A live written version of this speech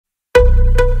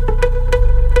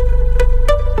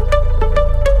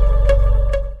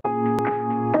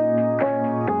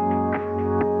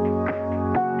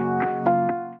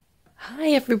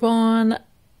everyone,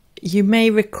 you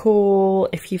may recall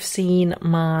if you've seen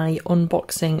my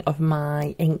unboxing of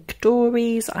my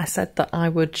InkDoris, I said that I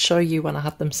would show you when I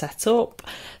had them set up.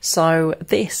 So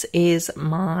this is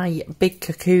my big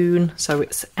cocoon, so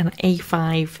it's an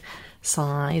A5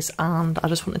 size, and I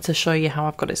just wanted to show you how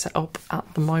I've got it set up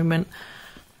at the moment.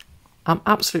 I'm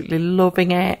absolutely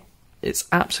loving it. It's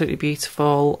absolutely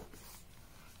beautiful.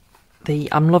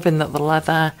 I'm loving that the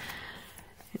leather,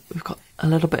 we've got a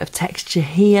little bit of texture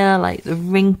here, like the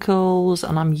wrinkles,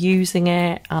 and I'm using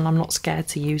it and I'm not scared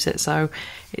to use it. So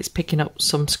it's picking up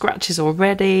some scratches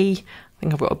already. I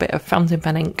think I've got a bit of fountain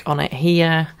pen ink on it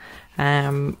here.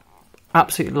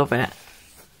 Absolutely love it.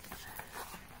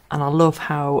 And I love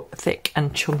how thick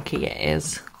and chunky it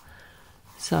is.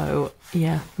 So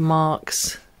yeah,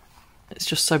 marks. It's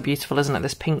just so beautiful, isn't it?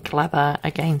 This pink leather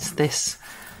against this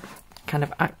kind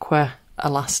of aqua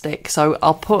elastic. So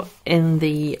I'll put in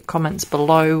the comments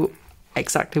below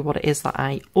exactly what it is that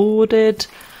I ordered,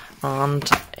 and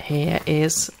here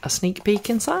is a sneak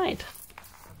peek inside.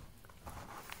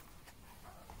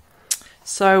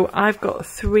 So I've got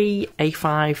 3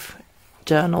 A5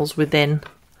 journals within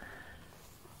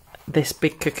this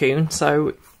big cocoon,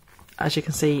 so as you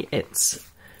can see it's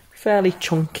fairly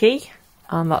chunky,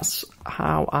 and that's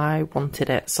how I wanted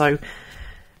it. So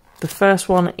the first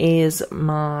one is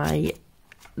my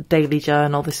daily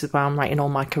journal. This is where I'm writing all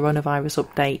my coronavirus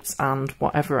updates and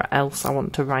whatever else I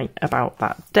want to write about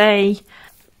that day.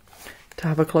 To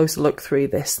have a closer look through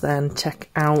this, then check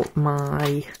out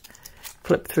my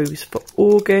flip throughs for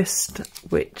August,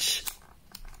 which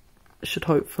should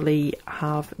hopefully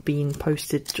have been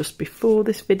posted just before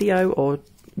this video, or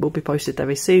will be posted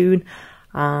very soon,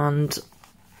 and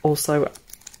also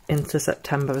into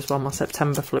September as well. My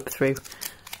September flip through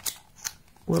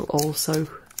will also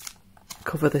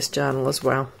cover this journal as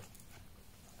well.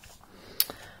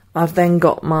 I've then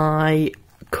got my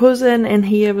cousin in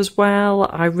here as well.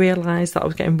 I realised that I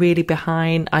was getting really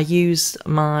behind. I used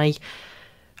my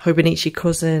Hobonichi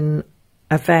Cousin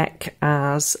Avec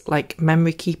as like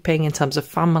memory keeping, in terms of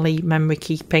family memory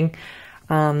keeping,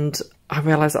 and I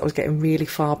realised that I was getting really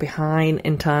far behind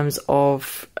in terms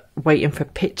of waiting for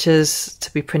pictures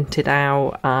to be printed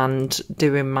out and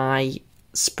doing my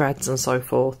spreads and so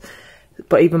forth.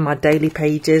 But even my daily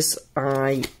pages,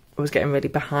 I was getting really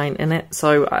behind in it.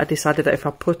 So I decided that if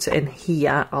I put it in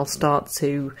here, I'll start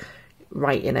to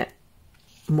write in it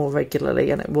more regularly,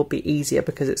 and it will be easier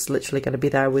because it's literally going to be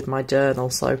there with my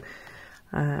journal. So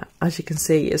as you can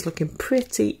see, it's looking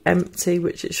pretty empty,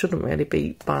 which it shouldn't really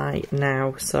be by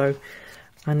now. So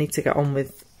I need to get on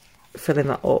with filling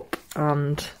that up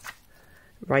and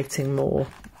writing more.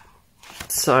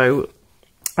 So,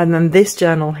 and then this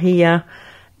journal here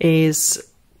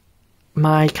is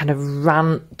my kind of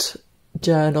rant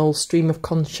journal, stream of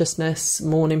consciousness,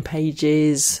 morning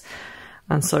pages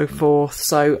and so forth.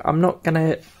 So I'm not going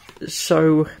to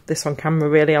show this on camera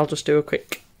really, I'll just do a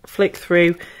quick flick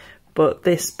through. But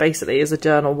this basically is a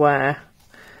journal where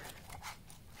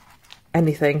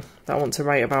anything that I want to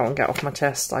write about and get off my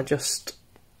chest, I just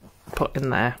put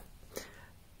in there.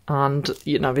 And,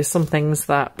 you know, there's some things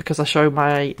that, because I show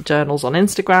my journals on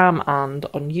Instagram and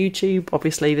on YouTube,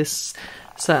 obviously there's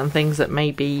certain things that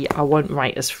maybe I won't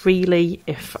write as freely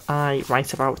if I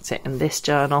write about it in this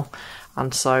journal.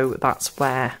 And so that's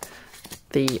where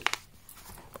the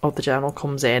other journal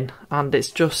comes in. And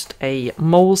it's just a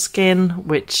Moleskine,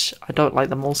 which I don't like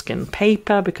the Moleskine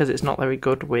paper because it's not very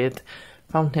good with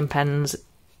fountain pens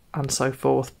and so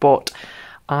forth. But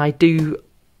I do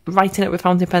writing it with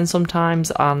fountain pen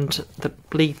sometimes, and the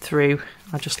bleed through,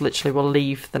 I just literally will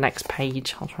leave the next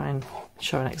page. I'll try and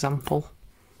show an example.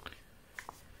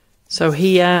 So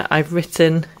here I've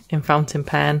written in fountain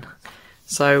pen,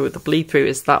 so the bleed through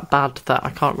is that bad that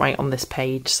I can't write on this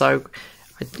page, so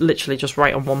I literally just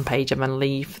write on one page and then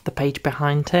leave the page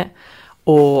behind it,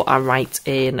 or I write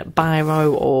in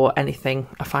biro or anything,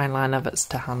 a fine liner that's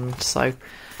to hand. So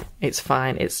it's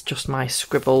fine, it's just my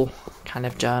scribble kind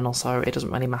of journal, so it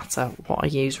doesn't really matter what I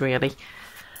use really.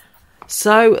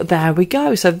 So there we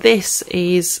go. So this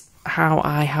is how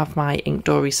I have my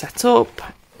InkDori set up.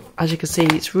 As you can see,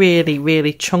 it's really,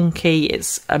 really chunky.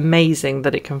 It's amazing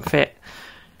that it can fit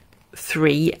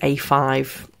 3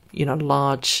 A5, you know,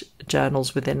 large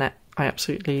journals within it. I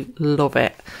absolutely love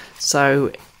it.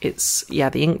 So it's, yeah,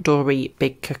 the InkDori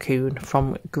Big Cocoon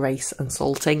from Grace and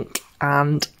Salt Ink.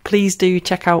 And please do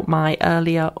check out my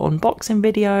earlier unboxing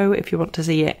video if you want to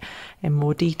see it in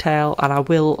more detail, and I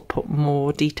will put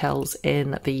more details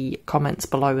in the comments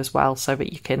below as well, so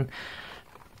that you can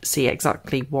see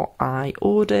exactly what I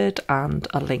ordered and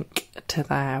a link to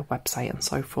their website and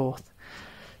so forth.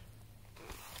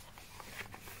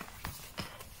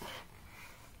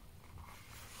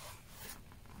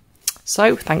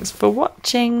 So thanks for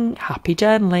watching. Happy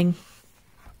journaling.